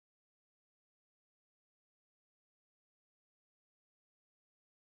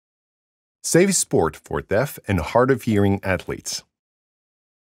Safe sport for deaf and hard of hearing athletes.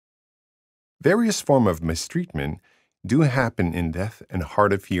 Various forms of mistreatment do happen in deaf and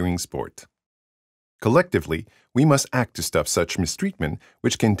hard of hearing sport. Collectively, we must act to stop such mistreatment,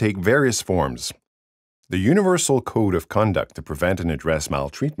 which can take various forms. The Universal Code of Conduct to Prevent and Address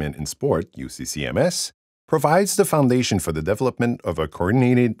Maltreatment in Sport, UCCMS, provides the foundation for the development of a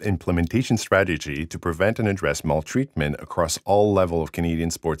coordinated implementation strategy to prevent and address maltreatment across all levels of Canadian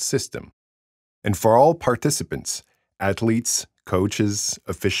sports system. And for all participants, athletes, coaches,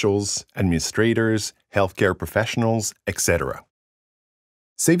 officials, administrators, healthcare professionals, etc.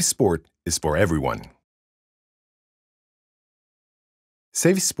 Safe sport is for everyone.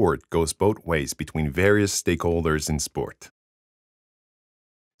 Safe sport goes both ways between various stakeholders in sport,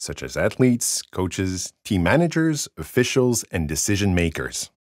 such as athletes, coaches, team managers, officials, and decision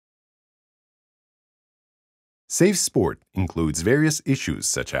makers. Safe sport includes various issues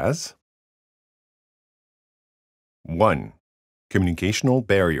such as 1. Communicational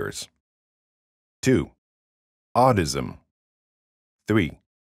barriers. 2. Autism. 3.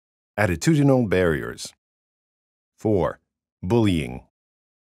 Attitudinal barriers. 4. Bullying.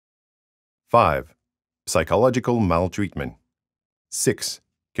 5. Psychological maltreatment. 6.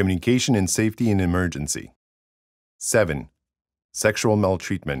 Communication and safety in emergency. 7. Sexual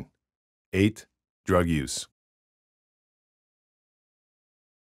maltreatment. 8. Drug use.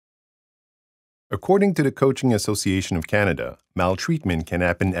 According to the Coaching Association of Canada, maltreatment can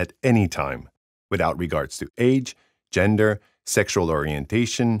happen at any time, without regards to age, gender, sexual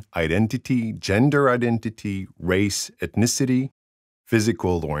orientation, identity, gender identity, race, ethnicity,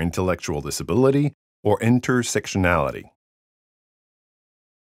 physical or intellectual disability, or intersectionality.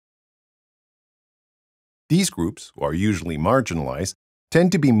 These groups, who are usually marginalized,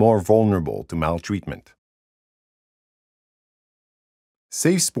 tend to be more vulnerable to maltreatment.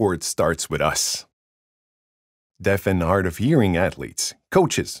 Safe sport starts with us. Deaf and hard of hearing athletes,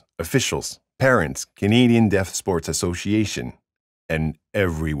 coaches, officials, parents, Canadian Deaf Sports Association, and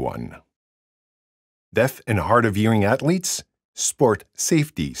everyone. Deaf and hard of hearing athletes, sport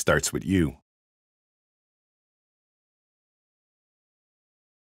safety starts with you.